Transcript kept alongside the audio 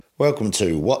Welcome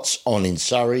to What's On in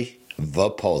Surrey, the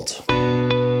pod.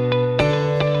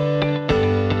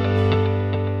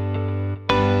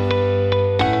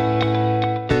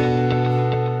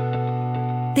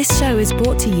 This show is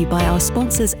brought to you by our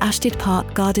sponsors Ashtead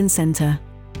Park Garden Centre.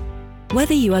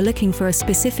 Whether you are looking for a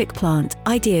specific plant,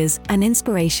 ideas and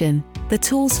inspiration, the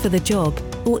tools for the job,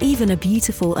 or even a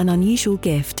beautiful and unusual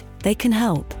gift, they can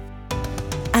help.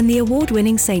 And the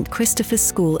award-winning St Christopher's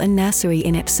School and Nursery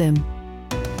in Epsom.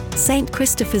 St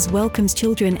Christopher's welcomes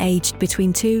children aged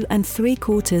between 2 and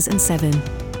 3/4 and 7.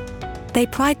 They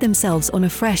pride themselves on a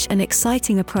fresh and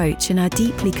exciting approach and are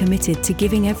deeply committed to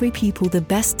giving every pupil the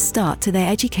best start to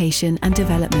their education and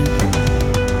development.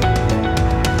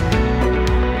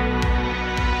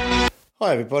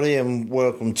 Hi everybody and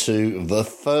welcome to the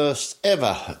first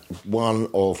ever one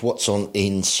of What's On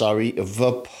in Surrey,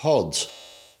 the pod.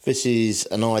 This is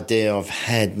an idea I've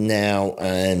had now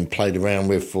and played around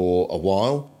with for a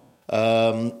while.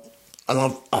 And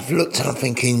I've looked and I'm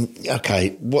thinking,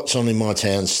 okay, What's On in my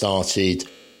town started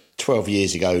 12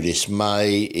 years ago this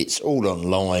May. It's all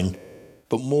online,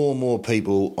 but more and more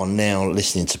people are now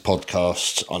listening to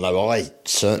podcasts. I know I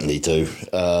certainly do.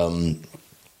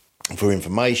 For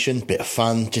information, bit of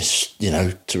fun, just,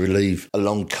 to relieve a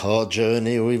long car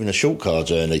journey or even a short car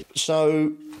journey.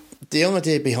 So the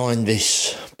idea behind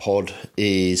this pod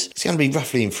is it's going to be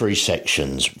roughly in 3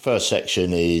 sections. First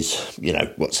section is,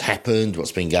 what's happened,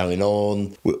 what's been going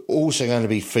on. We're also going to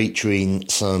be featuring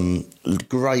some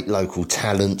great local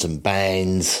talent and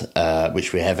bands,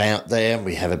 which we have out there.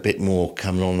 We have a bit more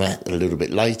coming on that a little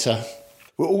bit later.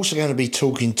 We're also going to be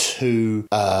talking to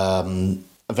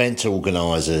event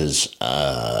organisers,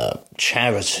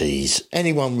 charities,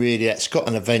 anyone really that's got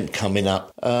an event coming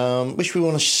up, which we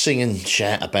want to sing and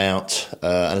chat about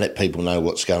and let people know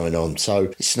what's going on.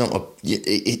 So it's not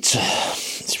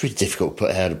it's really difficult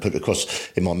to put across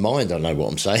in my mind. I know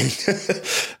what I'm saying.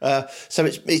 So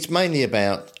it's mainly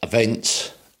about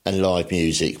events and live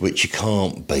music, which you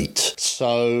can't beat.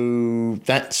 So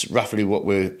that's roughly what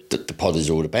the pod is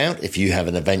all about. If you have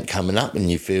an event coming up and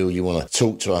you feel you want to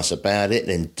talk to us about it,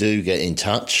 then do get in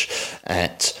touch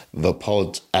at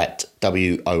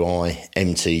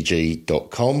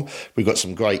thepod@woimtg.com. We've got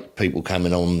some great people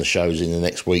coming on the shows in the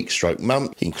next week /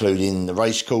 month, including the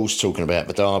race course, talking about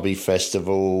the Derby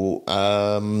Festival,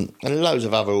 and loads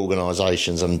of other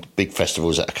organisations and big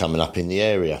festivals that are coming up in the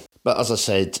area. But as I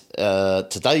said,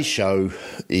 today's show,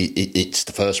 it's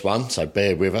the first one, so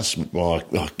bear with us while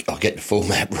I get the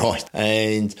format right.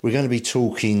 And we're going to be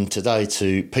talking today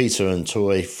to Peter and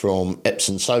Toy from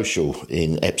Epsom Social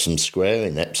in Epsom Square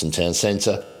in Epsom Town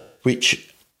Centre,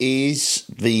 which is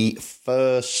the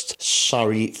first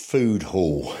Surrey food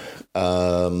hall.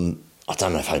 I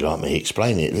don't know if they'd like me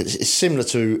explaining it. It's similar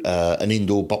to an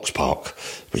indoor box park,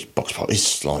 which box park is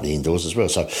slightly indoors as well.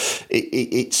 So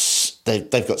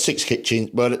they've got 6 kitchens.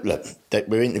 Well, look,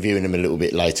 we're interviewing them a little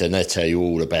bit later and they'll tell you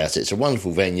all about it. It's a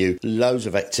wonderful venue, loads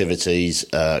of activities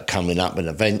coming up and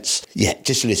events. Yeah,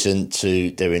 just listen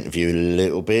to their interview a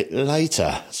little bit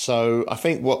later. So I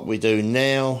think what we do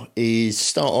now is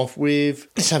start off with,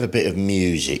 let's have a bit of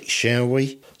music, shall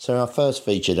we? So our first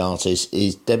featured artist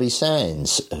is Debbie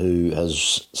Sands, who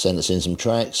has sent us in some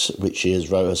tracks, which she has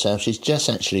wrote herself. She's just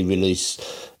actually released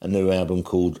a new album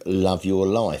called Love Your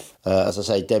Life. As I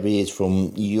say, Debbie is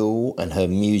from Youghal, and her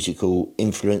musical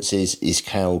influences is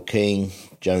Carole King,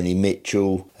 Joni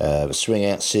Mitchell, the Swing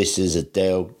Out Sisters,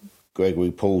 Adele, Gregory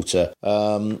Porter,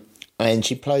 and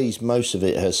she plays most of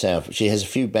it herself. She has a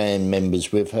few band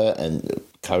members with her and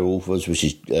co-authors, which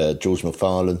is George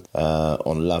McFarlane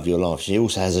on Love Your Life. She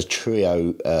also has a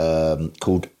trio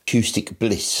called Acoustic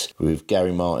Bliss with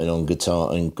Gary Martin on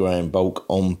guitar and Graham Bulk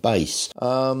on bass.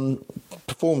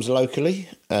 Performs locally.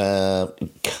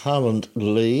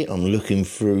 Currently, I'm looking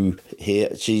through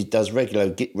here. She does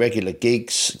regular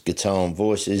gigs, guitar and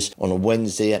voices, on a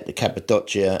Wednesday at the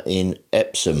Cappadocia in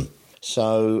Epsom.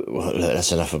 So, well, look,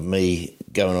 that's enough of me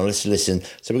going on. Let's listen.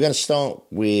 So we're going to start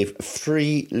with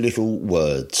 3 Little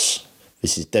Words.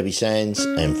 This is Debbie Sands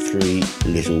and 3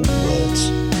 Little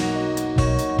Words.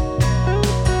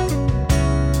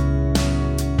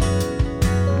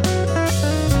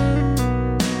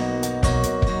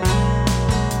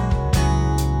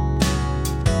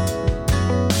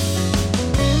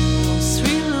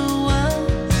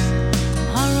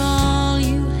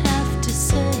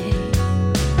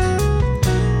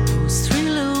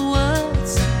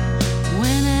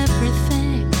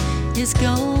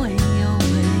 Going your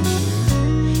way,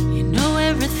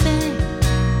 everything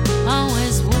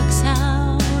always works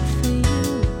out for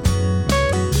you.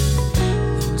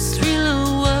 Those 3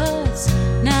 little words,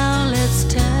 now let's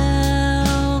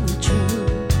tell the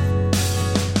truth.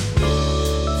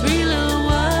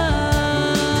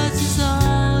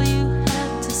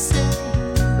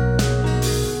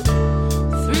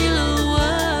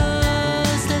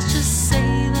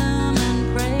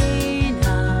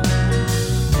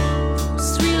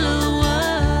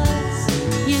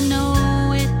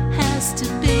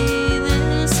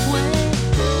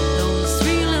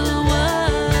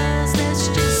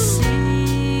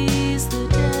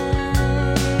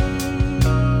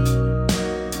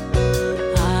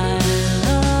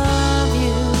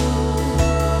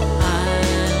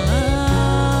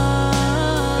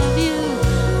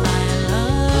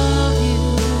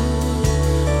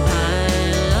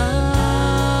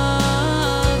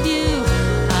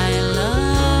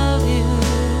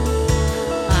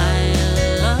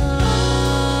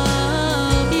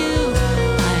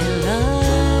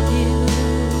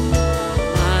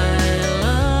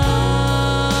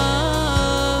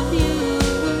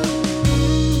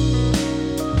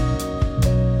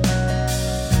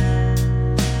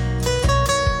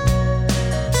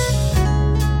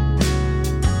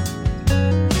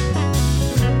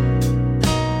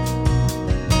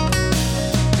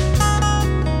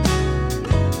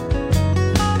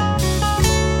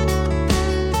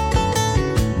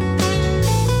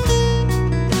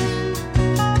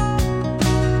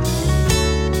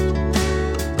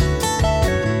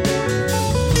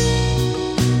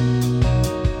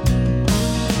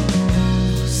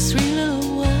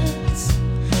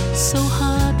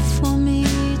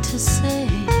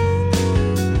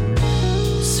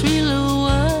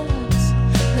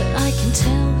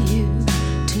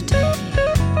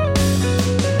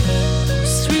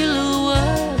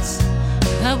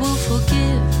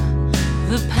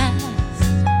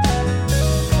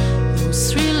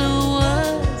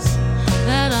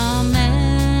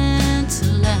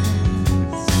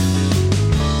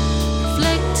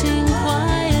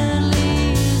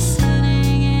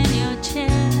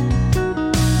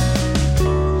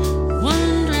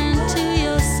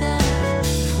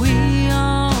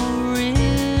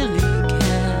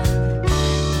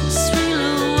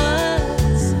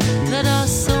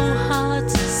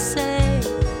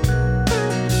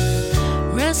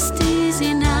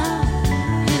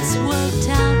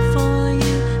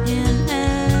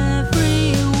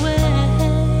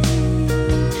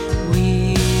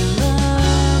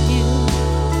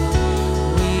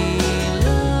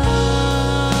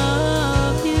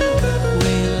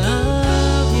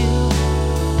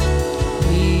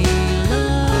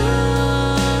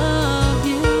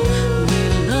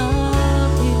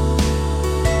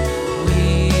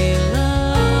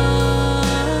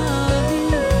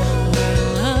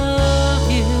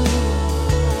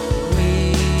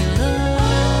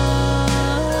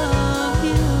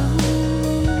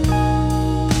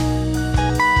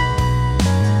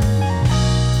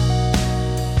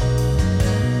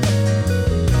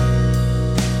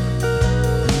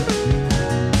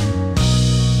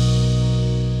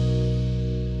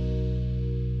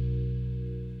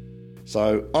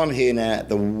 So I'm here now at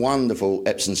the wonderful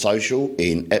Epsom Social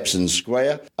in Epsom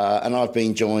Square, and I've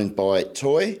been joined by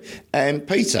Toy and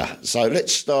Peter. So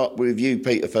let's start with you,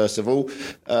 Peter, first of all.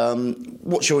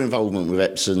 What's your involvement with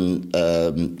Epsom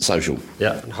Social?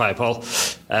 Yeah, hi Paul.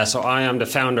 So I am the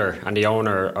founder and the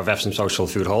owner of Epsom Social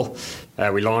Food Hall.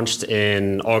 We launched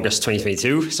in August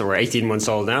 2022, so we're 18 months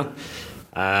old now.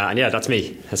 And yeah, that's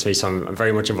me. So I'm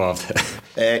very much involved.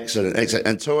 Excellent.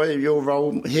 And Toy, your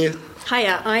role here?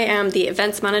 Hiya, I am the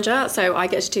events manager, so I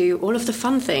get to do all of the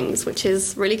fun things, which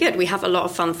is really good. We have a lot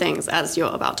of fun things, as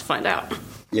you're about to find out.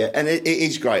 Yeah, and it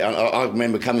is great. I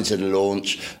remember coming to the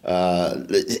launch.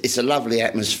 It's a lovely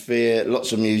atmosphere,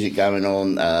 lots of music going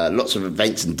on, lots of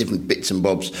events and different bits and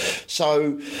bobs.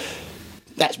 So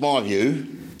that's my view.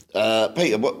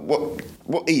 Peter,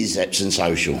 what is Epsom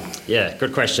Social? Yeah,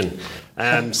 good question.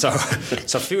 So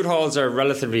food halls are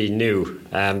relatively new.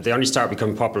 They only started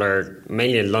becoming popular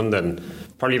mainly in London,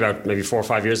 probably about maybe 4 or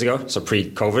 5 years ago, so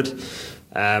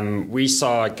pre-COVID. We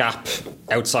saw a gap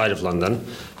outside of London,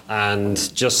 and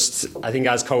just, I think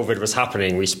as COVID was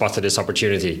happening, we spotted this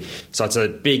opportunity. So it's a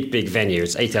big venue.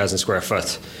 It's 8,000 square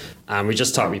foot. And we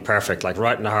just thought it'd be perfect, like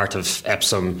right in the heart of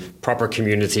Epsom, proper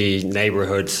community,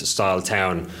 neighbourhood style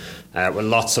town, with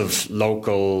lots of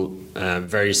local,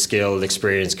 very skilled,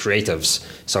 experienced creatives.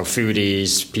 So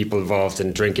foodies, people involved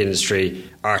in drink industry,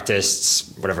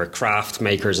 artists, whatever, craft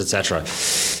makers, etc.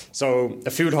 So a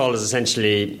food hall is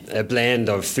essentially a blend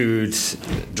of food,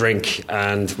 drink,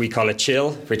 and we call it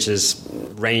chill, which is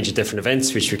a range of different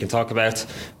events, which we can talk about,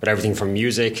 but everything from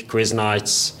music, quiz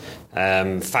nights,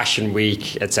 fashion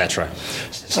week, etc.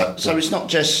 So it's not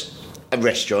just a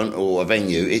restaurant or a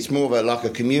venue, it's more of like a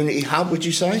community hub, would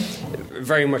you say?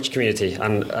 Very much community,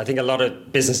 and I think a lot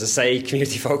of businesses say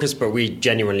community focused, but we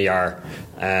genuinely are,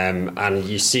 and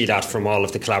you see that from all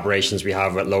of the collaborations we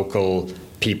have with local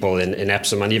people in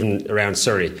Epsom and even around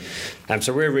Surrey.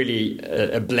 So we're really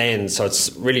a blend, so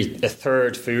it's really a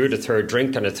third food, a third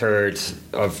drink, and a third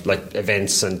of like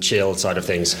events and chill side of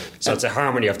things. So it's a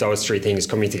harmony of those three things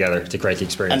coming together to create the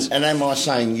experience. And am I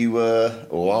saying you were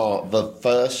or are the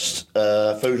first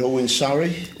food hall in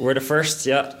Surrey? We're the first,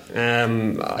 yeah.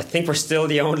 I think we're still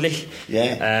the only.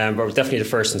 Yeah. But we're definitely the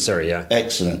first in Surrey, yeah.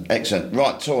 Excellent.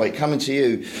 Right, Toy, coming to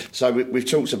you. So we've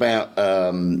talked about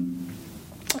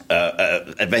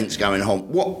events going on.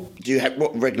 What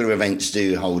regular events do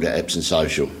you hold at Epsom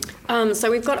Social?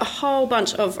 So we've got a whole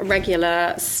bunch of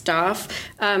regular stuff.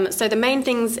 So the main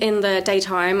things in the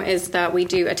daytime is that we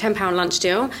do a £10 lunch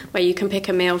deal where you can pick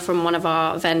a meal from one of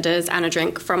our vendors and a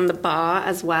drink from the bar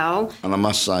as well. And I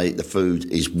must say the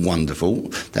food is wonderful.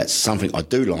 That's something I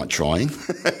do like trying.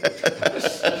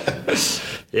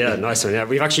 Yeah, nice one. Yeah,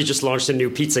 we've actually just launched a new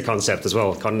pizza concept as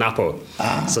well called Napo.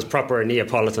 So it's proper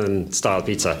Neapolitan style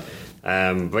pizza.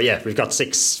 But yeah, we've got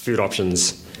 6 food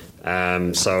options.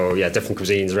 So yeah, different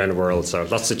cuisines around the world, so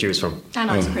lots to choose from.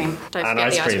 And ice cream. Don't and forget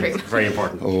ice the cream, very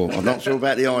important. Oh, I'm not sure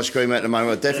about the ice cream at the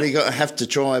moment. I definitely have to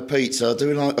try a pizza. I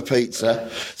do like a pizza.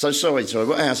 So sorry,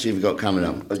 what else have you got coming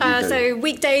up? So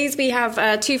weekdays we have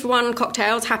 2-for-1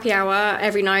 cocktails, happy hour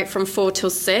every night from 4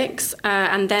 till 6.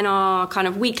 And then our kind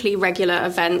of weekly regular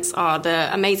events are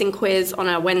the amazing quiz on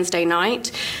a Wednesday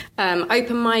night,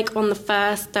 open mic on the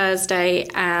first Thursday,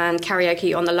 and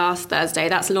karaoke on the last Thursday.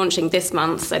 That's launching this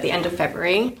month, so the end of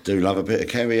February. Do love a bit of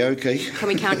karaoke. Can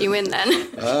we count you in then?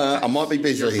 I might be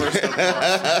busy.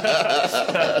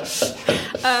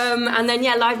 And then,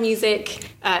 yeah, live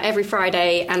music every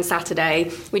Friday and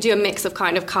Saturday. We do a mix of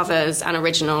kind of covers and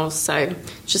originals, so it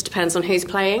just depends on who's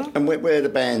playing. And where are the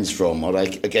bands from? Are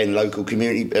they, again, local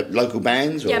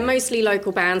bands? Or? Yeah, mostly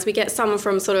local bands. We get some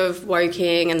from sort of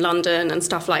Woking and London and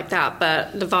stuff like that,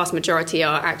 but the vast majority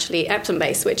are actually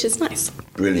Epsom-based, which is nice.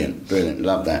 Brilliant.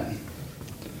 Love that.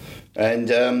 And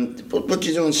what do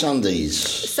you do on Sundays?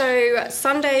 So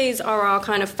Sundays are our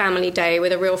kind of family day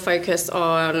with a real focus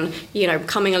on,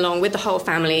 coming along with the whole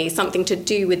family, something to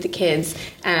do with the kids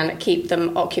and keep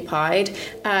them occupied.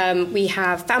 We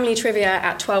have family trivia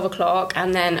at 12 o'clock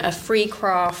and then a free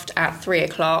craft at 3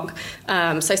 o'clock.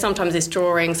 So sometimes it's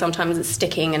drawing, sometimes it's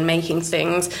sticking and making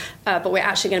things. But we're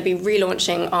actually going to be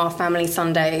relaunching our family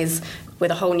Sundays with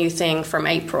a whole new thing from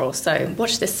April. So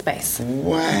watch this space.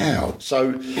 Wow.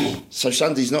 So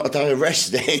Sunday's not a day of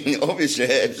rest then, obviously,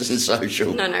 at Epsom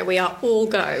Social. No, we are all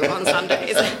go on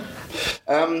Sundays.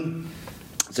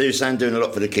 So you're saying doing a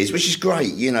lot for the kids, which is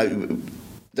great.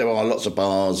 There are lots of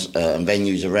bars and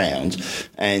venues around,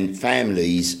 and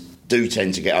families do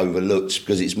tend to get overlooked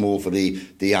because it's more for the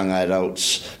young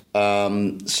adults.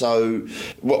 So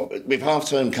with half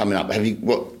term coming up, have you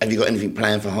got anything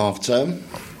planned for half term?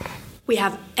 we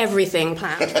have everything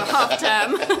planned for half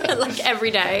term, like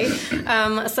every day.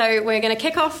 So we're going to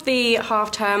kick off the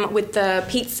half term with the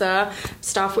pizza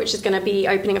stuff, which is going to be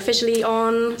opening officially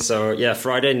on... So, yeah,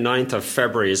 Friday 9th of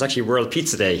February is actually World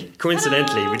Pizza Day.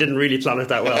 Coincidentally, we didn't really plan it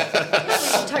that well.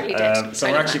 Totally did.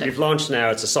 So we've launched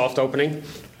now. It's a soft opening.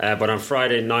 But on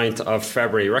Friday 9th of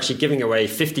February, we're actually giving away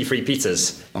 50 free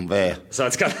pizzas. I'm there. So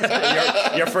it's got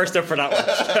you're first up for that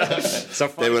one. So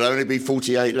there will only be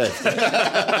 48 left.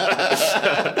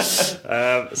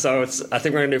 So I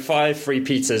think we're going to do 5 free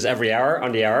pizzas every hour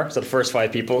on the hour. So the first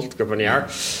 5 people to go up on the hour.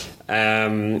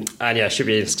 And yeah, it should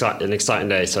be an exciting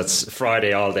day. So it's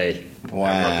Friday all day.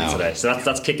 Wow. Today. So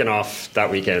that's kicking off that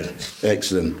weekend.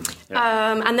 Excellent.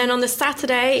 And then on the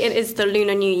Saturday, it is the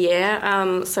Lunar New Year.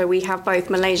 So we have both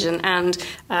Malaysian and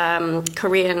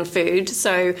Korean food.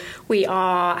 So we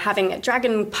are having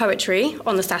dragon poetry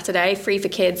on the Saturday, free for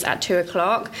kids at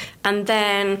 2:00. And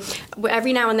then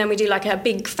every now and then we do like a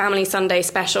big family Sunday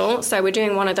special. So we're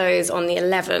doing one of those on the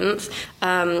 11th.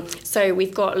 So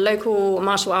we've got local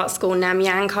martial arts school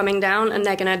Namyang coming down, and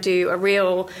they're going to do a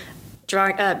real...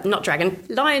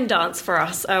 lion dance for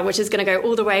us, which is going to go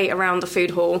all the way around the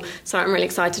food hall. So I'm really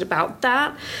excited about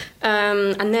that.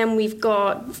 And then we've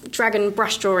got dragon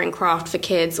brush drawing craft for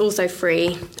kids, also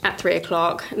free at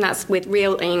 3:00, and that's with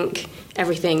real ink,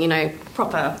 everything,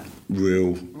 proper.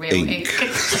 Real ink.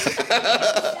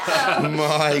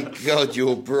 My God,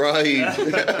 you're brave.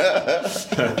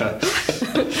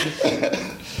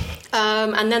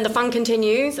 And then the fun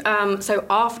continues. So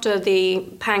after the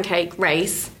pancake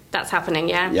race, that's happening,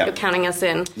 yeah? Yep. You're counting us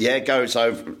in. Yeah, go.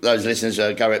 So those listeners,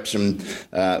 Go Epsom,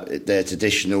 their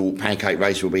traditional pancake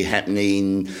race will be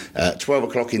happening 12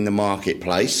 o'clock in the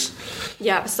marketplace.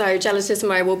 Yeah, so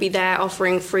Gelatissimo will be there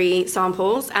offering free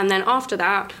samples. And then after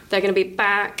that, they're going to be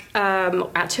back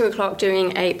at 2 o'clock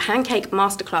doing a pancake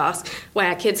masterclass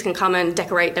where kids can come and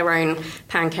decorate their own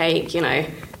pancake,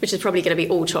 which is probably going to be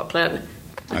all chocolate.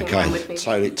 Okay,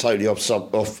 totally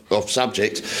off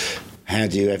subject. How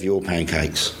do you have your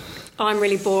pancakes? Oh, I'm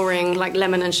really boring, like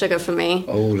lemon and sugar for me.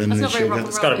 Oh, lemon and sugar.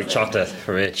 It's got to be chocolate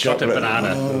for me. Chocolate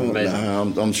banana. Oh,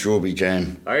 no, I'm strawberry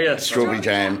jam. Oh, yeah. Strawberry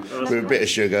jam with a bit of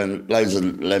sugar and loads of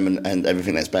lemon and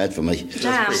everything that's bad for me.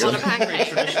 Jam on a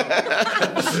pancake.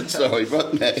 Sorry,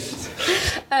 what next?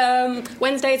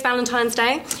 Wednesday is Valentine's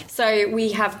Day. So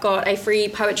we have got a free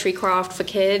poetry craft for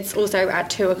kids, also at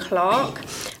 2 o'clock.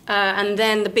 And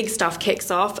then the big stuff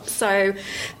kicks off. So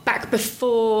back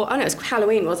before, it was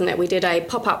Halloween, wasn't it? We did a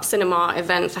pop-up cinema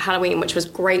event for Halloween, which was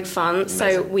great fun. Amazing.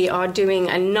 So we are doing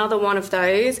another one of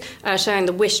those, showing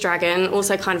the Wish Dragon,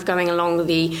 also kind of going along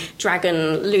the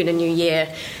Dragon Lunar New Year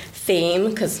theme,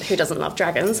 because who doesn't love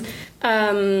dragons?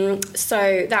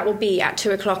 So that will be at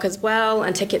 2 o'clock as well,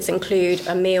 and tickets include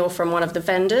a meal from one of the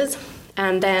vendors.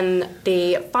 And then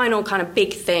the final kind of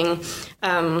big thing,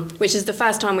 which is the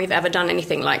first time we've ever done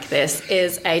anything like this,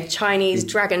 is a Chinese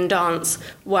dragon dance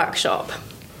workshop,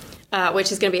 which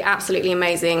is going to be absolutely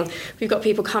amazing. We've got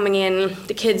people coming in.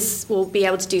 The kids will be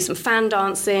able to do some fan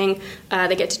dancing.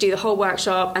 They get to do the whole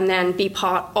workshop and then be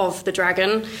part of the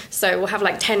dragon. So we'll have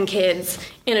like 10 kids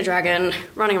in a dragon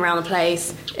running around the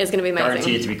place. It's going to be amazing.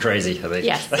 Guaranteed to be crazy, I think.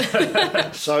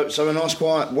 Yes. So a nice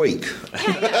quiet week.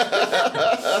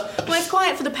 Well, it's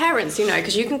quiet for the parents,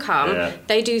 because you can come.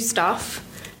 They do stuff.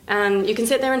 And you can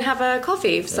sit there and have a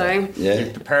coffee. So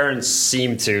The parents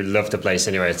seem to love the place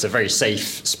anyway. It's a very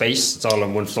safe space. It's all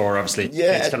on one floor, obviously.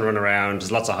 Yeah. Kids can run around.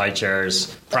 There's lots of high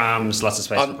chairs, prams, lots of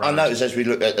space for I prams. notice as we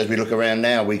look around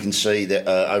now, we can see that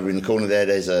over in the corner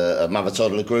there's a mother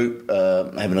toddler group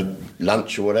having a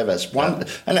lunch or whatever.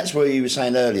 And that's where you were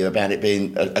saying earlier about it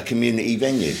being a community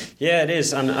venue. Yeah, it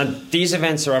is. And these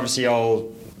events are obviously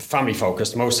all family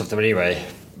focused, most of them anyway.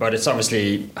 But it's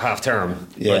obviously half term.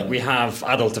 Yeah. But we have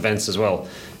adult events as well.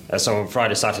 So on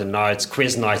Friday, Saturday nights,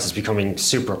 quiz night is becoming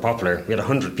super popular. We had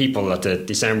 100 people at the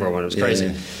December one. It was crazy.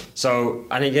 Yeah. So,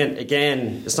 and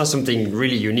again, it's not something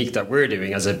really unique that we're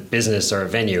doing as a business or a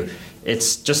venue.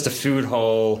 It's just a food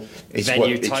hall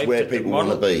venue type. It's where people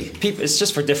want to be. It's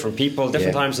just for different people,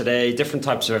 different times of day, different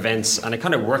types of events, and it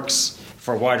kind of works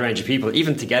for a wide range of people,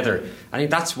 even together. I think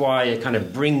that's why it kind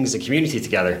of brings the community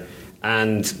together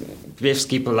and gives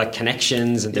people like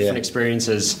connections and different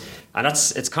experiences. And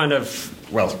it's kind of,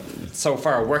 so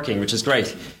far working, which is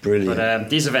great. Brilliant. But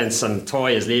these events, and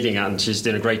Toy is leading it, and she's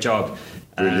doing a great job.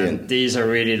 Brilliant. These are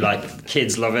really like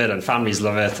kids love it and families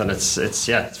love it, and it's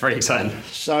very exciting.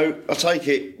 So I take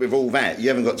it with all that, you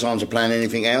haven't got time to plan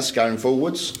anything else going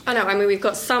forwards? I know. I mean, we've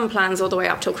got some plans all the way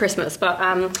up till Christmas, but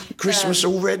Christmas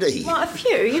already? well, a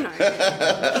few, you know.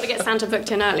 Got to get Santa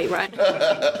booked in early, right?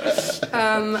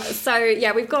 So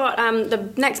yeah, we've got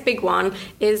the next big one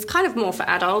is kind of more for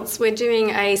adults. We're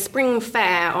doing a spring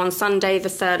fair on Sunday, the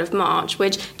 3rd of March,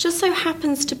 which just so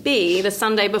happens to be the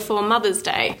Sunday before Mother's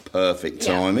Day. Perfect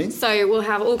timing. So we'll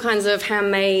have all kinds of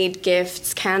handmade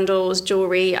gifts, candles,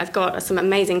 jewellery. I've got some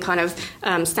amazing kind of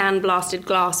sandblasted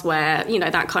glassware, you know,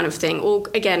 that kind of thing. All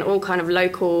kind of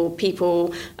local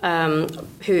people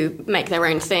who make their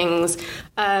own things.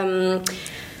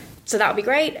 So that would be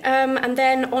great. And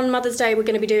then on Mother's Day, we're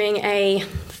going to be doing a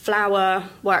flower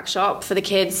workshop for the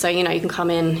kids. So, you know, you can come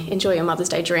in, enjoy your Mother's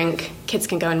Day drink. Kids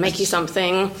can go and make you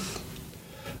something.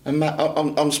 And Matt,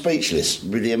 I'm speechless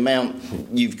with the amount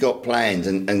you've got planned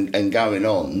and going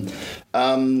on.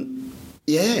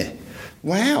 Yeah.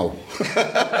 Wow.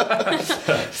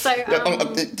 So,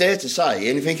 I dare to say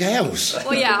anything else?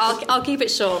 well, yeah, I'll keep it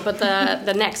short. But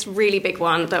the next really big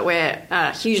one that we're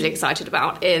hugely excited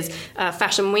about is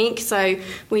Fashion Week. So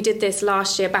we did this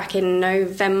last year back in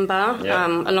November,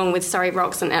 along with Surrey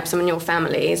Rocks and Epsom and Your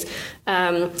Families.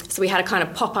 So we had a kind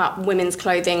of pop-up women's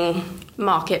clothing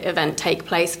market event take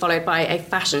place, followed by a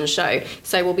fashion show.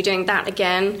 So we'll be doing that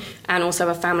again, and also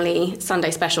a family Sunday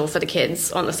special for the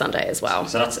kids on the Sunday as well.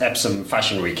 So that's Epsom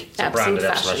Fashion Week. It's Epsom branded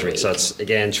Epsom Fashion Fashion Week. Week. So it's,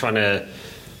 again, trying to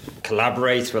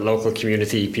collaborate with local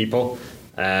community people.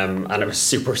 And it was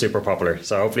super, super popular.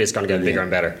 So hopefully it's going to get bigger and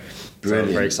better. Brilliant. So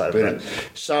I'm very excited about it.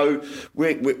 So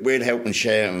we'll help and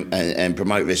share and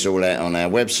promote this all out on our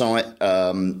website.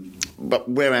 But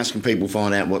where else can people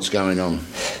find out what's going on?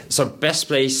 So best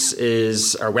place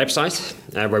is our website,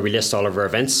 where we list all of our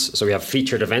events. So we have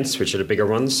featured events, which are the bigger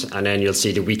ones, and then you'll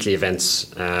see the weekly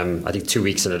events, I think 2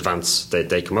 weeks in advance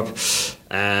they come up.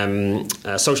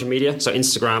 Social media, so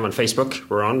Instagram and Facebook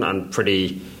we're on, and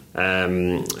pretty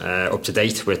up to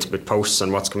date with posts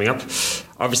and what's coming up.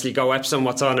 Obviously, Go Epsom,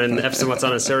 what's on in Epsom, what's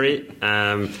on in Surrey,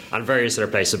 and various other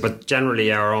places. But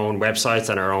generally, our own website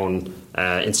and our own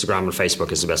Instagram and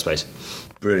Facebook is the best place.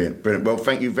 Brilliant. Well,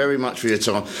 thank you very much for your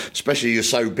time, especially you're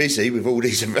so busy with all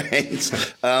these events.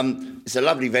 It's a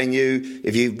lovely venue.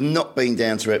 If you've not been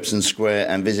down to Epsom Square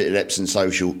and visited Epsom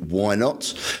Social, why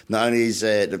not? Not only is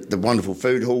there the wonderful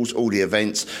food halls, all the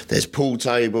events, there's pool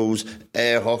tables,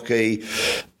 air hockey,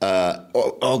 darts.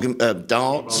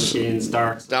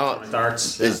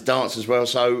 Darts. There's darts as well.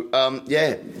 So,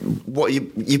 what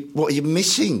are you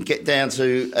missing? Get down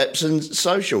to Epsom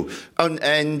Social.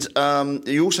 And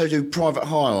you also do private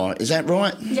hire, is that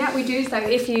right? Yeah, we do. So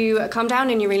if you come down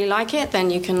and you really like it,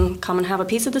 then you can come and have a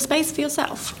piece of the space for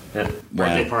yourself. Yeah.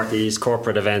 Birthday parties,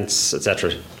 corporate events,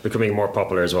 etc. Becoming more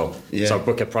popular as well. Yeah. So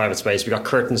book a private space. We've got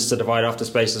curtains to divide off the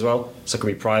space as well. So it can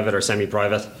be private or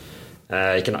semi-private.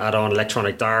 You can add on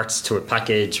electronic darts to a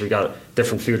package. We've got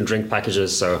different food and drink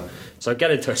packages. So get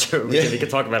in touch. We can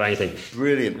talk about anything.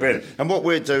 Brilliant. And what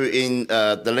we'll do in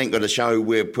the link of the show,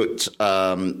 we'll put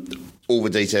all the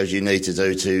details you need to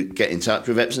do to get in touch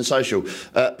with Epsom Social.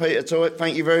 Peter Toy,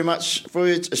 thank you very much for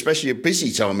it, especially a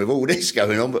busy time with all this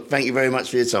going on, but thank you very much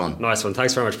for your time. Nice one.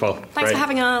 Thanks very much, Paul. Thanks for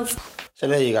having us. So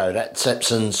there you go, that's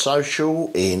Epsom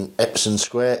Social in Epsom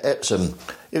Square, Epsom.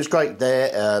 It was great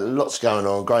there, lots going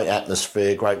on, great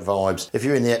atmosphere, great vibes. If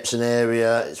you're in the Epsom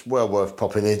area, it's well worth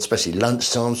popping in, especially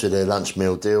lunchtimes with their lunch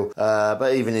meal deal.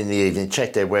 But even in the evening,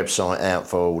 check their website out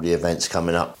for all the events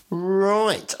coming up.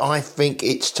 Right, I think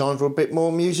it's time for a bit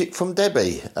more music from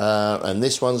Debbie. And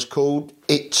this one's called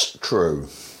It's True.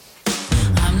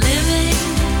 I'm living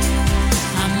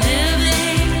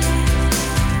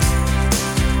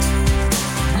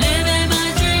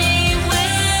my dream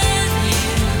with you.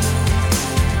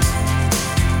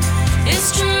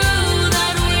 It's true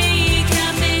that we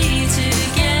can be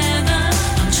together.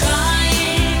 I'm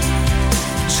trying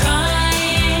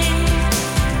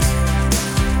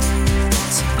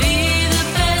to be the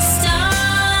best I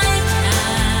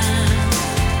can.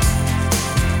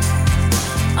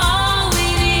 All we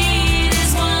need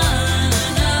is one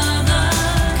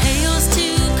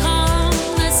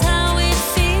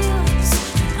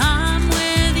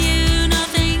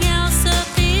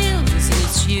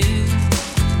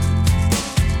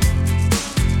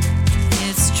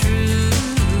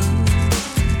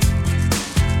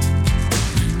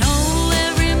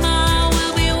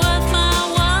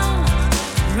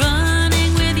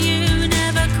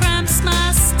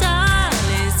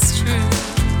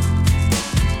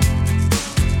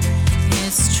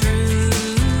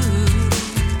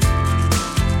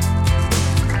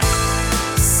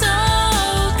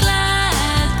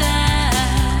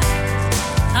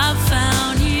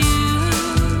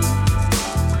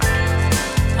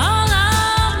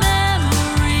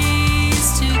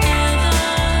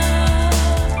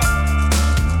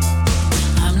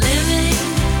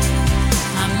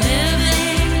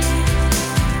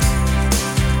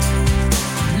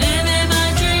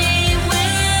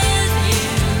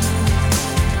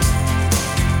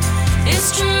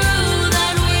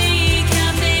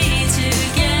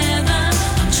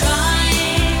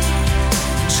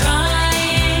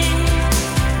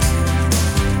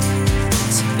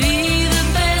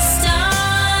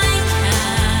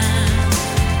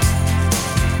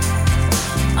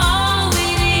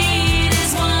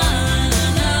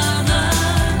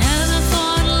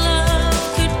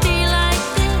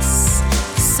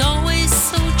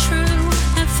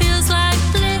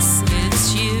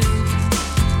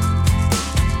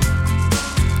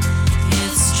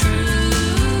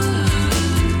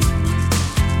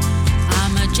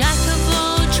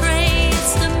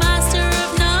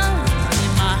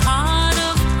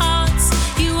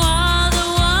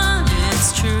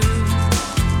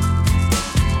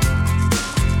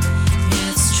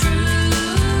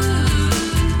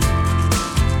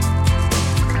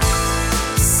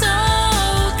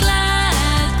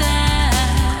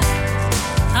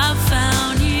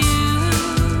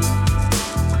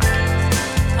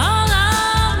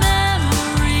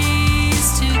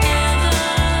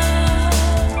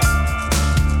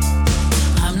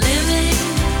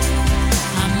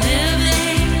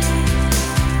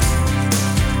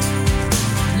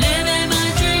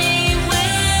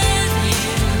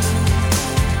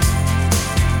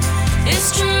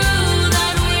It's true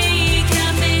that we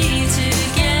can be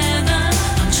together.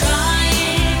 I'm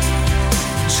trying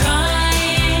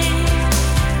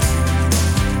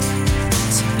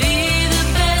to be the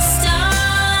best I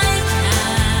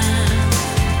can.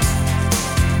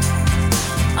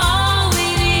 All we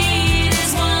need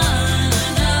is one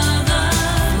another.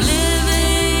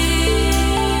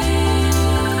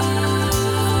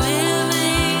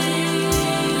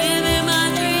 Living my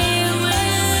dream with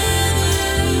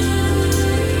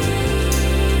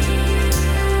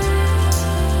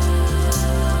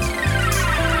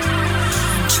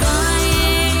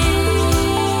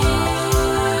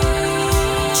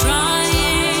trying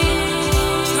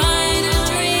to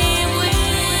dream with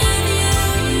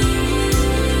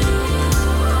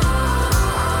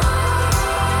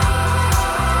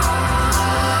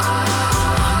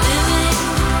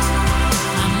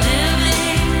I'm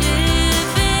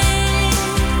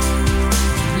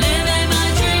living my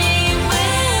dream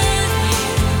with you.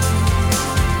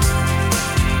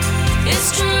 It's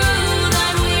true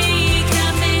that we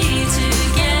can be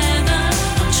together.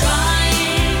 I'm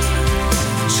trying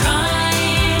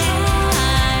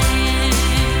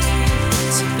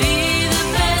to be the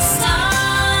best I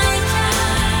can.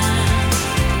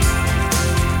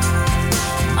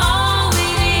 All we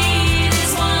need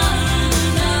is one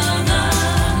another.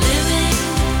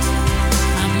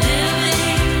 I'm living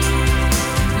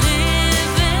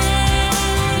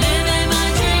my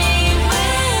dream with you.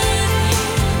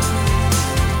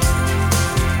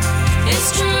 It's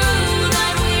true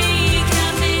that we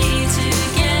can be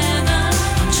together.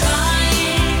 I'm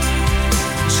trying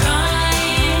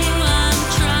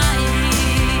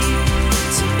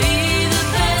to be the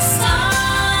best I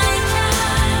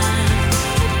can.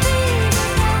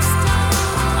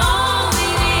 All we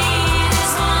need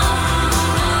is one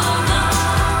another.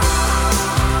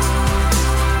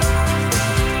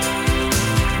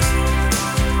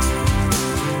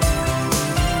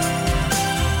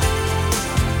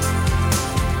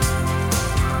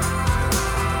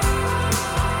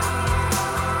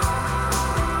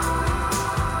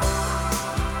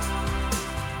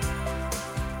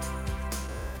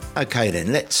 Okay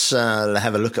then, let's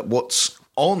have a look at what's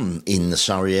on in the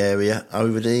Surrey area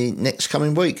over the next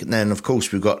coming week. Now, and of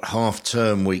course, we've got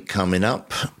half-term week coming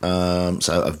up,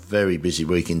 so a very busy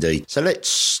week indeed. So let's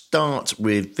start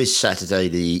with this Saturday,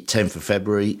 the 10th of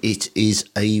February. It is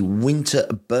a winter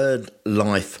bird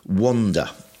life wander.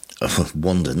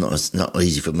 Wander, not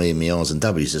easy for me and my R's and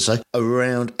W's to say,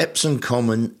 around Epsom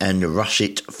Common and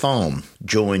Rushet Farm.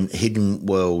 Join Hidden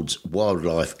Worlds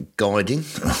Wildlife Guiding,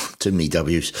 too many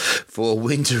W's, for a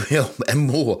wintry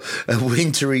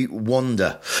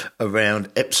wander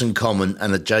around Epsom Common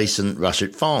and adjacent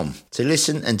Rushet Farm, to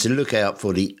listen and to look out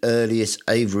for the earliest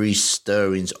aviary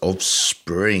stirrings of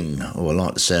spring. Oh, I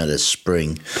like the sound of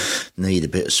spring. Need a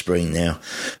bit of spring now.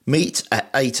 Meet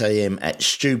at 8 a.m. at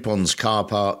Stewponds Car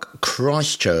Park,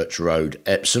 Christchurch Road,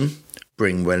 Epsom.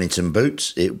 Bring Wellington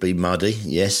boots. It'll be muddy.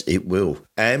 Yes, it will.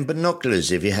 And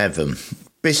binoculars if you have them.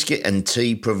 Biscuit and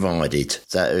tea provided.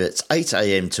 So it's 8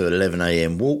 a.m. to 11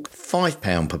 a.m. walk,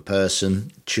 £5 per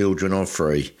person. Children are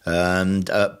free.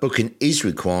 And booking is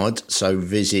required, so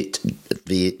visit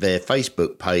their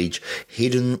Facebook page,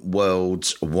 Hidden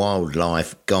Worlds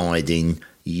Wildlife Guiding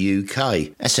UK.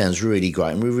 That sounds really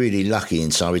great, and we're really lucky in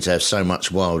Surrey to have so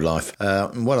much wildlife.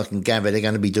 What I can gather, they're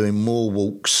going to be doing more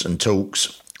walks and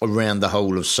talks around the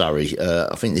whole of Surrey.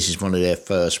 I think this is one of their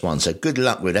first ones, so good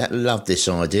luck with that. Love this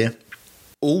idea.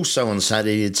 Also on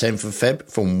Saturday the 10th of Feb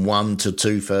from 1 to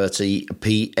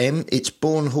 2:30pm, it's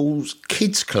Bourne Hall's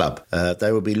Kids Club.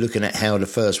 They will be looking at how the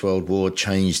First World War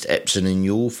changed Epsom and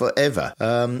Youghal forever.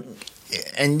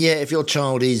 And yeah, if your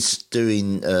child is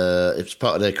doing, if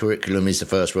part of their curriculum is the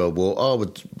First World War, I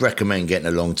would recommend getting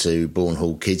along to Bourne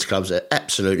Hall Kids Clubs. They're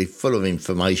absolutely full of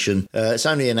information. It's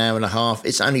only an hour and a half.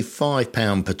 It's only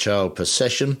 £5 per child per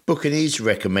session. Booking is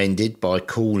recommended by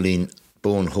calling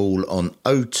Bourne Hall on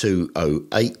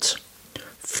 0208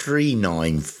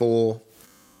 394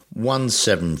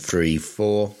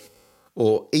 1734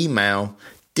 or email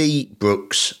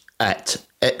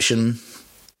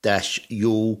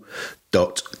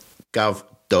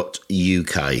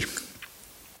dbrooks@epsom-youghal.gov.uk.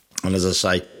 And as I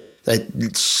say,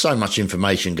 there's so much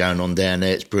information going on down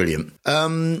there, it's brilliant.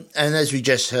 And as we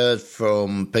just heard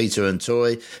from Peter and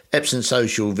Toy, Epsom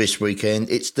Social this weekend,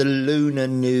 it's the Lunar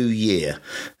New Year,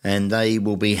 and they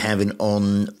will be having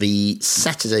on the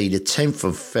Saturday the 10th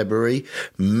of February,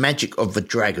 Magic of the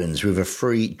Dragons, with a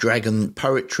free dragon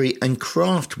poetry and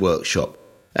craft workshop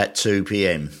at 2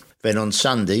 p.m. Then on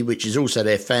Sunday, which is also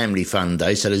their family fun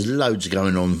day, so there's loads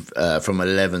going on from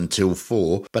 11 till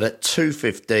 4. But at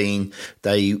 2:15,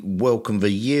 they welcome the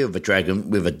Year of the Dragon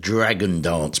with a dragon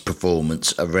dance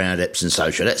performance around Epsom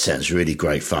Social. That sounds really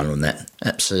great fun on that.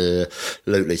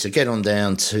 Absolutely. So get on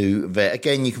down to there.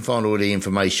 Again, you can find all the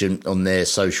information on their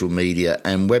social media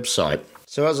and website.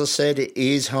 So as I said, it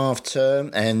is half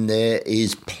term and there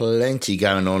is plenty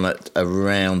going on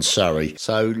around Surrey.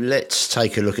 So let's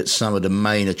take a look at some of the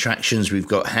main attractions we've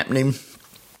got happening.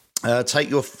 Take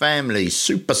your family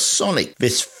Supersonic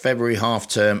this February half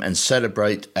term and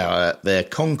celebrate their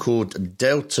Concorde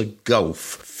Delta Golf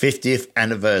 50th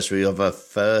anniversary of our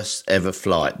first ever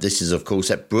flight. This is, of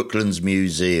course, at Brooklands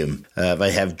Museum.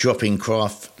 They have drop-in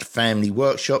craft family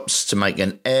workshops to make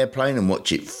an airplane and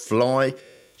watch it fly.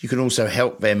 You can also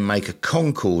help them make a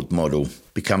Concorde model,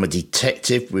 become a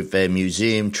detective with their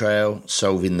museum trail,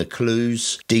 solving the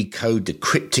clues, decode the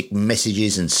cryptic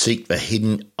messages and seek the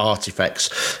hidden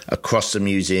artefacts across the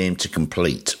museum to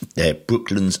complete their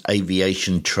Brooklands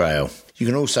Aviation Trail. You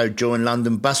can also join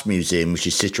London Bus Museum, which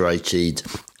is situated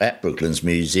at Brooklands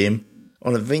Museum,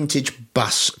 on a vintage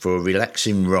bus for a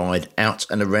relaxing ride out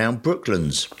and around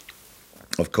Brooklands.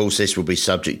 Of course, this will be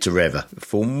subject to weather.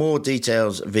 For more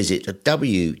details, visit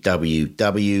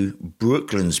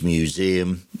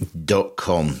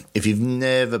www.brooklandsmuseum.com. If you've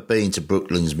never been to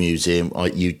Brooklands Museum,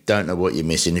 you don't know what you're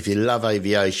missing. If you love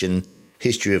aviation,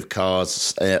 history of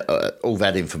cars, all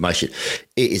that information,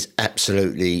 it is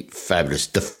absolutely fabulous.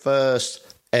 The first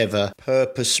ever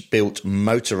purpose-built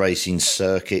motor racing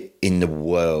circuit in the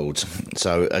world.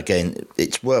 So again,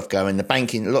 it's worth going. The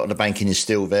banking, a lot of the banking is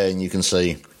still there, and you can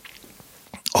see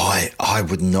I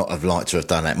would not have liked to have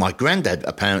done that. My granddad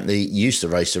apparently used to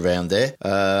race around there,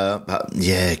 but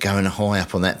yeah, going high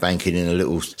up on that banking in a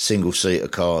little single-seater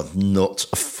car, not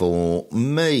for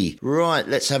me. Right,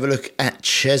 let's have a look at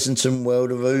Chessington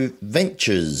World of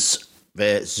Adventures.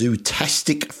 Their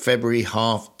Zootastic February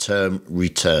half-term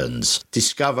returns.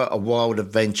 Discover a wild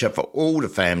adventure for all the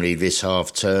family this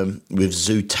half-term with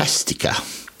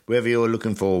Zootastica. Whether you're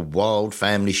looking for a wild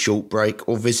family short break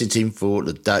or visiting for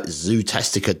the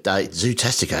Zootastica Day.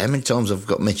 Zootastica, how many times have I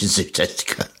got to mention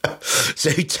Zootastica?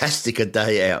 Zootastica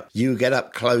Day out. You get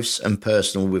up close and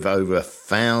personal with over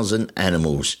 1,000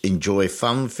 animals. Enjoy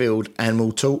fun-filled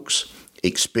animal talks,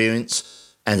 experience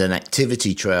and an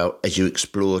activity trail as you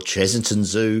explore Chessington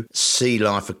Zoo, Sea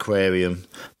Life Aquarium,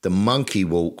 the Monkey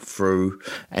Walk through,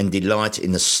 and delight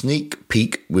in a sneak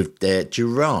peek with their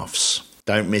giraffes.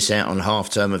 Don't miss out on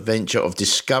half-term adventure of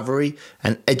discovery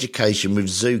and education with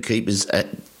zookeepers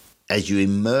as you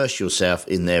immerse yourself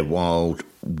in their wild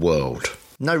world.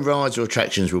 No rides or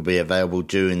attractions will be available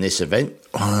during this event.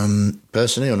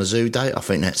 Personally, on a zoo day, I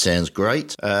think that sounds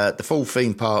great. The full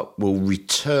theme park will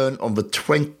return on the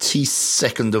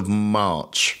 22nd of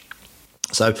March.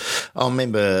 So I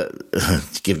remember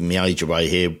giving my age away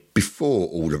here before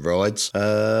all the rides.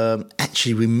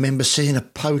 Actually remember seeing a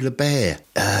polar bear.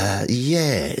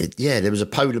 Yeah, there was a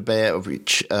polar bear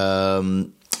which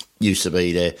used to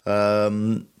be there.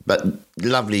 But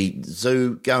lovely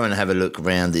zoo. Go and have a look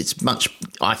around.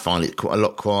 I find it quite a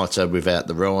lot quieter without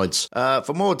the rides.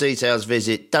 For more details,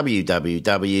 visit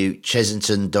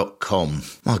www.chessington.com.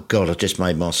 My God, I just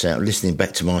made myself, listening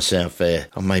back to myself there,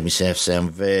 I made myself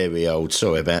sound very old.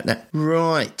 Sorry about that.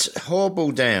 Right,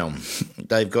 Hobbledown.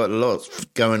 They've got a lot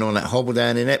going on at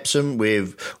Hobbledown in Epsom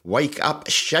with Wake Up,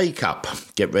 Shake Up.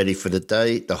 Get ready for the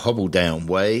day the Hobbledown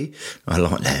way. I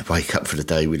like that, wake up for the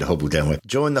day with the Hobbledown way.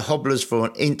 Join the Hobblers for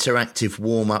an interactive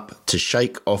warm-up to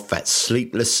shake off that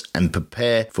sleepless and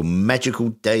prepare for magical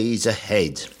days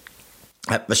ahead.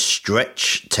 At the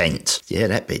Stretch Tent. Yeah,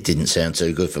 that bit didn't sound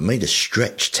too good for me, the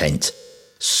Stretch Tent.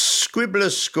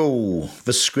 Scribblers School.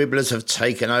 The Scribblers have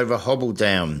taken over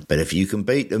Hobbledown, but if you can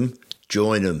beat them,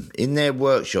 join them. In their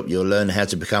workshop, you'll learn how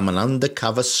to become an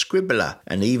undercover scribbler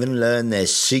and even learn their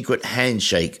secret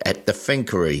handshake at the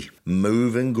Finkery.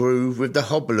 Move and groove with the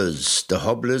Hobblers. The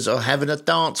Hobblers are having a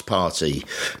dance party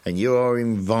and you are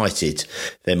invited.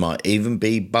 There might even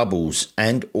be bubbles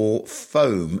and or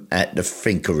foam at the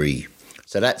Finkery.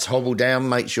 So that's Hobbledown.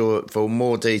 Make sure for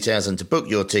more details and to book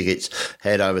your tickets,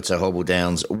 head over to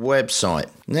Hobbledown's website.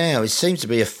 Now, it seems to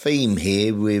be a theme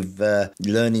here with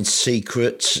learning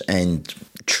secrets and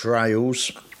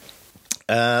trails.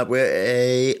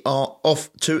 We are off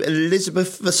to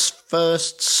Elizabeth's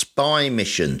first spy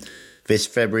mission. this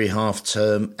February half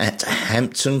term at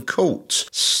Hampton Court.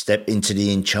 Step into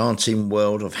the enchanting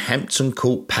world of Hampton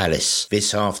Court Palace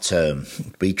this half term.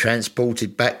 Be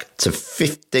transported back to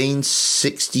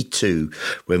 1562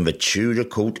 when the Tudor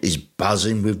court is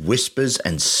buzzing with whispers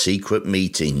and secret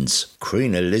meetings.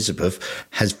 Queen Elizabeth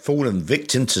has fallen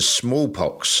victim to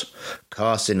smallpox,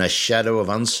 casting a shadow of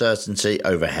uncertainty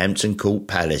over Hampton Court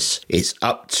Palace. It's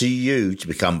up to you to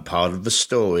become part of the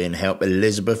story and help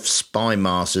Elizabeth's spy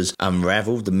masters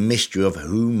unravel the mystery of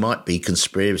who might be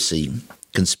conspiracy.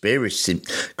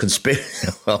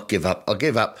 I'll give up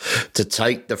to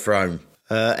take the throne.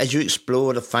 As you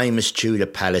explore the famous Tudor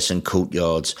palace and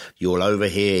courtyards, you'll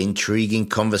overhear intriguing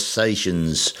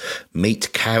conversations,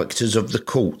 meet characters of the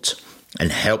court, and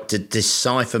help to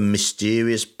decipher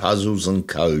mysterious puzzles and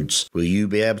codes. Will you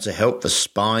be able to help the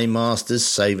spy masters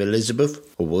save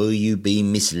Elizabeth, or will you be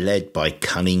misled by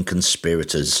cunning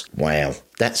conspirators? Wow,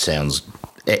 that sounds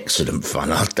excellent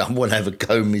fun. I want to have a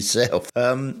go myself.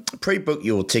 Pre-book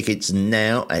your tickets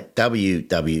now at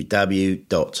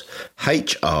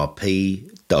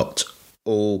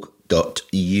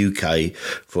www.hrp.org.uk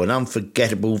for an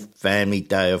unforgettable family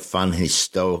day of fun and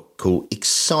historical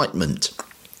excitement.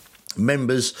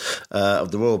 Members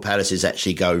of the Royal Palaces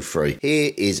actually go free.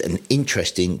 Here is an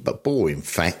interesting but boring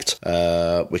fact,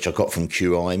 which I got from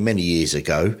QI many years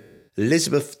ago.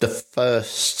 Elizabeth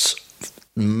I's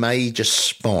major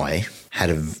spy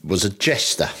was a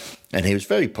jester, and he was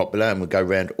very popular and would go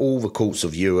around all the courts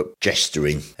of Europe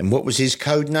jestering. And what was his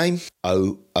code name?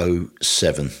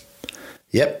 007.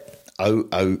 Yep,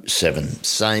 007.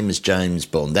 Same as James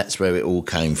Bond. That's where it all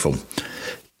came from.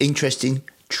 Interesting,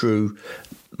 true,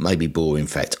 maybe boring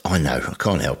fact. I know, I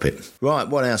can't help it. Right,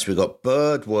 what else we got?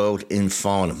 Bird World in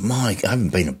Farnham. I haven't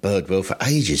been at Bird World for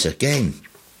ages again.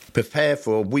 Prepare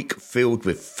for a week filled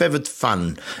with feathered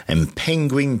fun and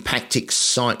penguin-packed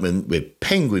excitement with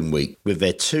Penguin Week. With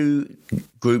their two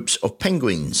groups of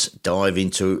penguins, dive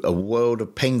into a world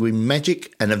of penguin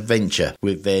magic and adventure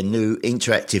with their new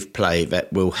interactive play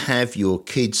that will have your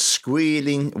kids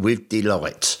squealing with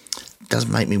delight. Does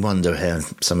make me wonder how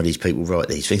some of these people write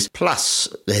these things.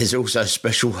 Plus, there's also a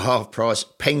special half-price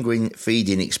penguin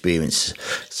feeding experience.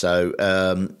 So,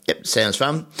 yep, sounds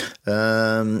fun.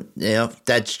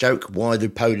 Dad's joke, why do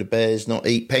polar bears not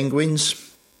eat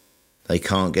penguins? They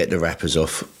can't get the wrappers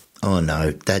off. Oh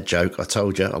no, dad joke, I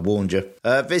told you, I warned you.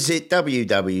 Visit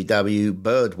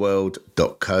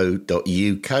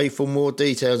www.birdworld.co.uk for more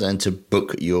details and to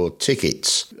book your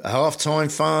tickets. Half-time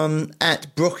fun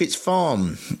at Brockett's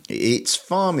Farm. It's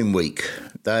farming week.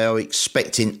 They are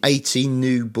expecting 80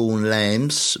 newborn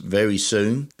lambs very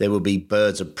soon. There will be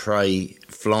birds of prey,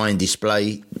 flying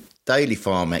display, daily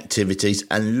farm activities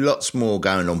and lots more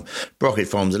going on. Brockett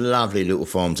Farm's a lovely little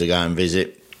farm to go and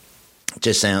visit.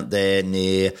 Just out there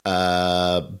near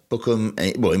Bookham,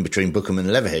 well, in between Bookham and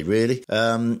Leatherhead, really.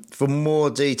 For more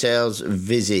details,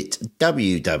 visit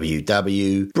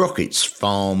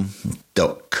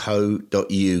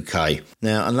www.brocketsfarm.co.uk.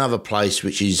 Now, another place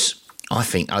which is, I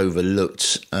think,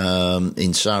 overlooked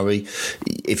in Surrey.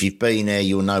 If you've been there,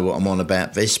 you'll know what I'm on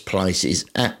about. This place is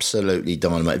absolutely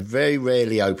dynamite. It very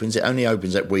rarely opens. It only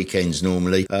opens at weekends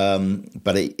normally.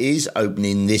 But it is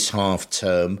opening this half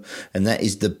term, and that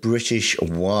is the British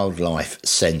Wildlife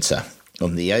Centre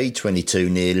on the A22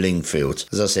 near Lingfield.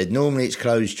 As I said, normally it's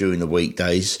closed during the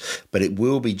weekdays, but it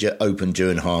will be open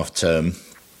during half term.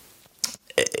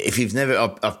 If you've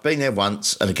never, I've been there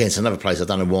once, and again, it's another place I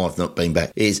don't know why I've not been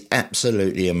back. It is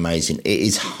absolutely amazing. It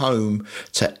is home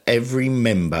to every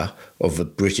member of the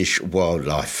British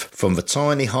wildlife, from the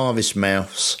tiny harvest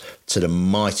mouse to the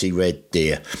mighty red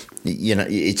deer. You know,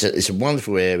 it's a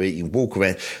wonderful area. You can walk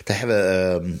around. They have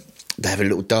a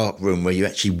little dark room where you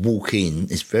actually walk in.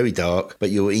 It's very dark, but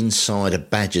you're inside a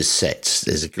badger's set.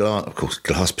 There's a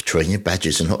glass between you.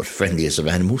 Badgers are not the friendliest of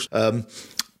animals.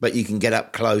 But you can get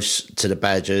up close to the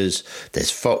badgers.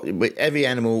 There's every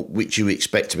animal which you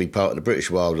expect to be part of the British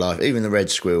wildlife, even the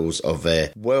red squirrels, are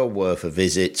there. Well worth a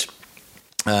visit.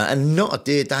 And not a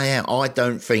dear day out, I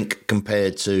don't think,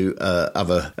 compared to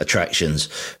other attractions.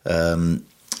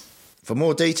 For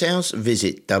more details,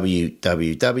 visit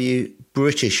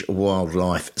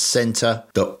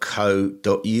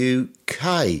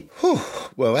www.britishwildlifecentre.co.uk.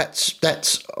 Well,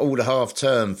 that's all the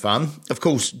half-term fun. Of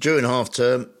course, during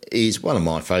half-term is one of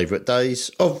my favourite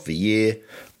days of the year,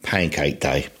 Pancake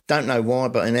Day. Don't know why,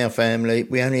 but in our family,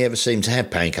 we only ever seem to have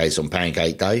pancakes on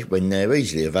Pancake Day when they're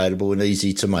easily available and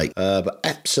easy to make. But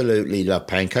absolutely love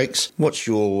pancakes. What's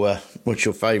your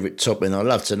favourite topping? I'd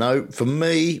love to know. For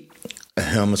me,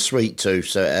 I'm a sweet tooth,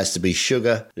 so it has to be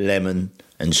sugar, lemon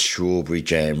and strawberry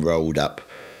jam rolled up.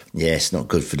 Yeah, it's not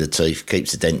good for the teeth.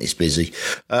 Keeps the dentist busy.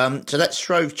 So that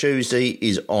Shrove Tuesday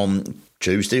is on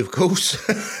Tuesday, of course,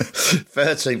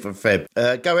 13th of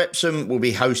Feb. Go Epsom will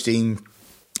be hosting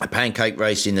a pancake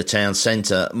race in the town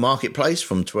centre marketplace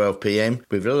from 12 p.m.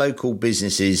 with local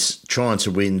businesses trying to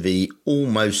win the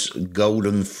almost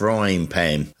golden frying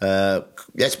pan.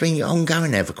 That's been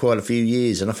ongoing now for quite a few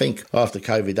years, and I think after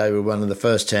COVID they were one of the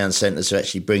first town centres to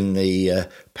actually bring the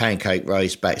pancake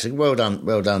race back. So well done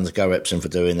to Go Epsom for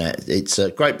doing that. It's a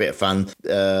great bit of fun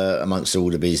amongst all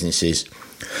the businesses.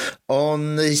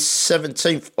 On the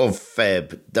 17th of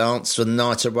Feb, dance the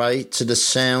night away to the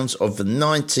sounds of the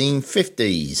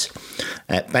 1950s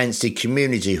at Banstead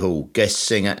Community Hall. Guest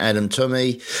singer Adam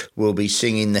Tommy will be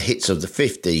singing the hits of the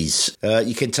 50s.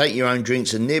 You can take your own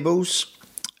drinks and nibbles.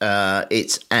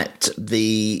 It's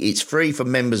free for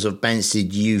members of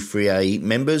Banstead U3A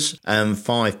members and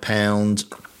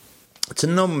 £5 to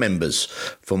non-members.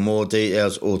 For more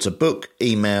details or to book,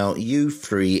 email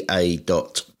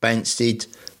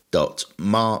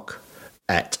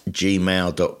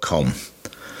u3a.banstead.mark@gmail.com.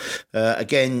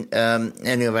 Again,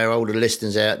 any of our older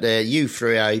listeners out there,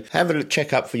 U3A, have a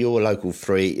check up for your local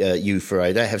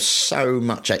U3A. They have so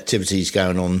much activities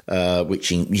going on,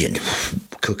 which in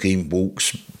cooking,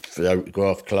 walks,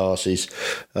 photograph classes,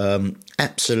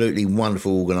 absolutely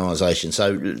wonderful organisation.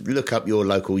 So look up your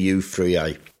local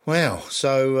U3A. Well,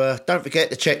 so don't forget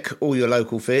to check all your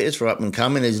local theatres for up and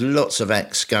coming. There's lots of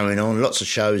acts going on, lots of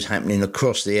shows happening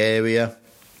across the area.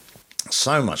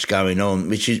 So much going on,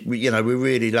 which is, we're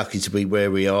really lucky to be where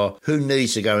we are. Who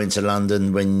needs to go into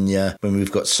London when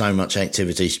we've got so much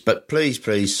activities? But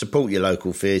please support your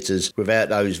local theatres. Without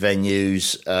those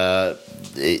venues,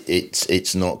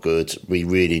 it's not good. We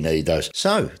really need those.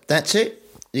 So that's it.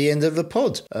 The end of the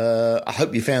pod. I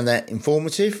hope you found that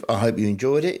informative. I hope you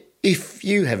enjoyed it. If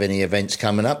you have any events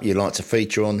coming up you'd like to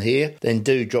feature on here, then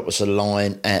do drop us a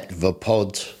line at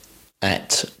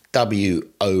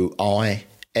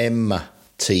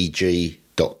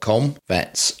thepod@woimtg.com.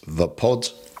 That's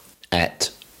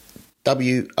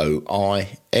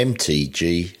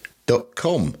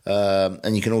thepod@woimtg.com.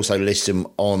 And you can also list them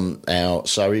on our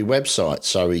Surrey website,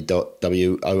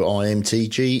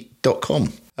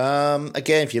 surrey.woimtg.com.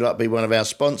 Again, if you'd like to be one of our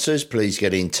sponsors, please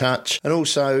get in touch. And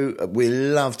also, we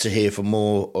love to hear from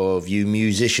more of you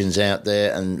musicians out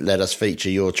there and let us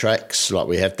feature your tracks like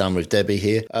we have done with Debbie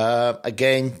here.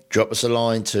 Again, drop us a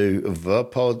line to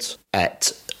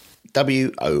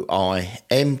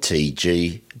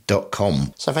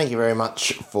thepod@woimtg.com. So thank you very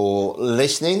much for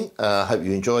listening. I hope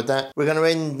you enjoyed that. We're going to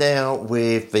end now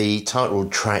with the title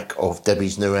track of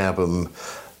Debbie's new album,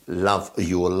 Love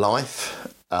Your Life.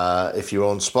 If you're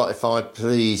on Spotify,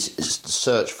 please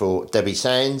search for Debbie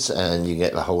Sands and you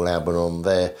get the whole album on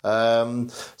there.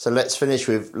 So let's finish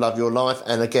with Love Your Life.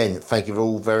 And again, thank you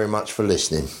all very much for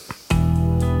listening.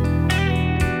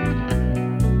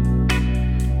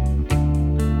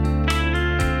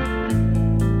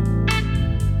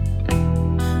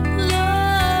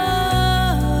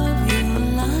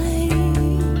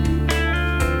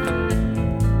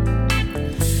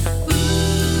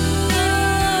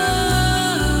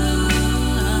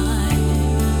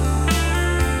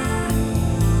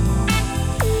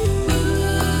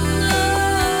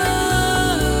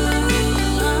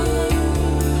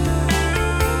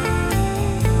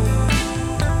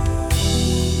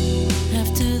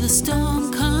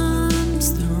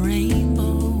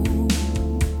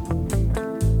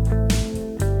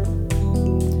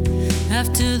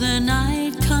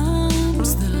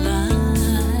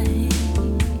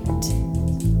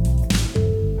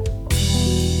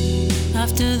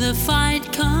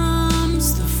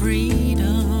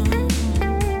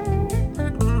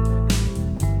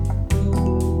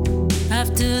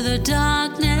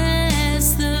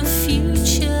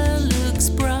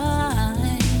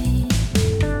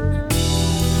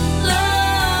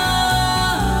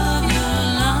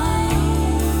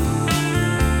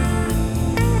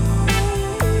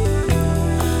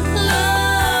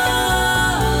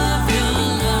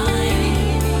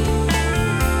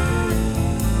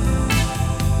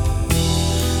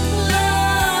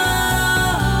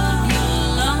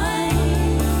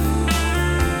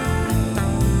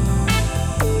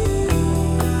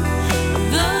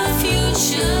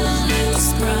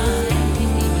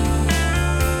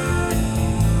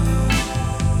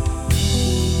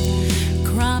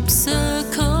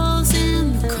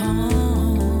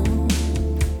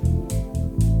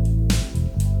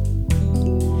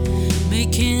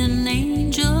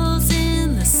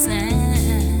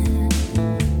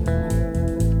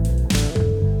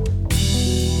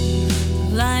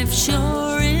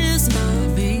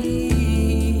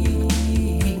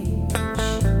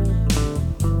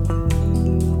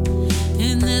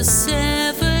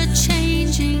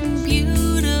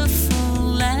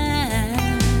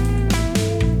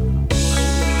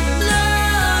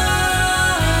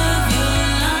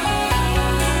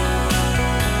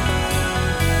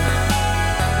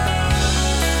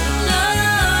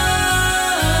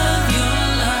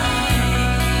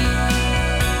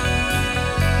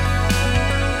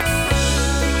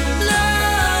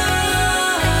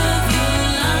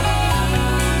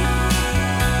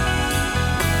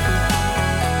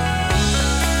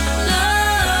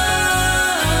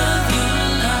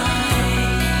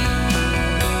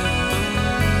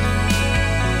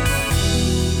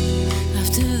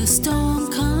 storm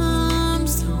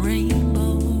comes the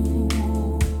rainbow.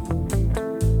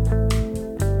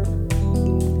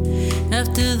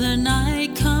 After the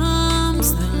night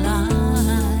comes the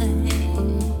light.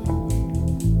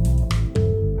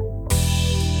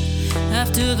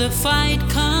 After the fight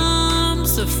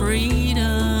comes the freedom.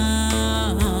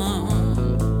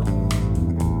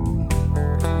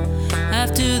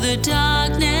 After the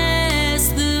darkness,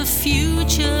 the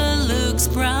future looks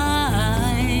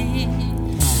bright.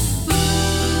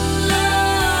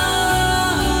 Love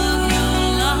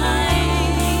your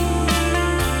life.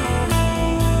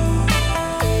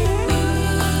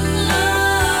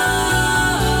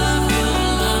 Love your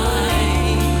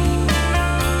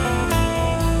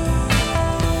life.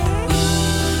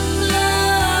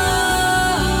 Love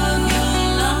your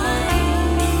life.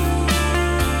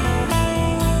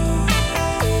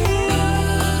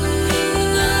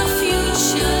 The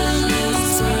future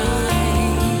looks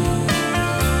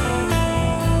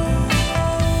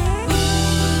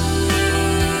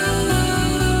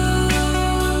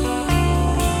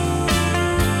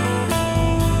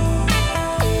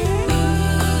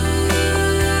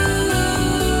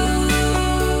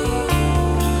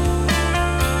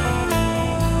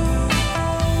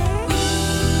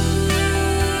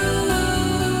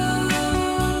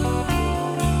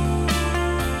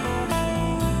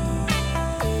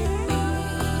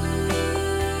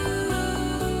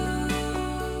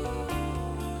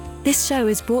This show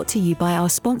is brought to you by our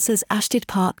sponsors Ashtead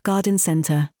Park Garden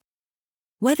Centre.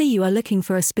 Whether you are looking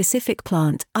for a specific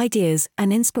plant, ideas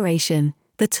and inspiration,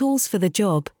 the tools for the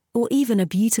job, or even a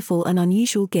beautiful and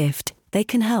unusual gift, they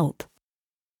can help.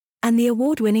 And the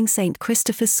award-winning St.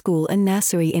 Christopher's School and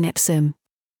Nursery in Epsom.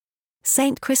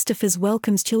 St. Christopher's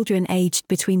welcomes children aged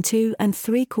between 2 and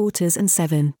 3/4 and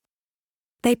 7.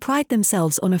 They pride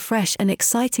themselves on a fresh and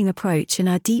exciting approach and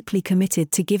are deeply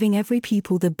committed to giving every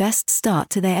pupil the best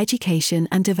start to their education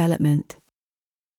and development.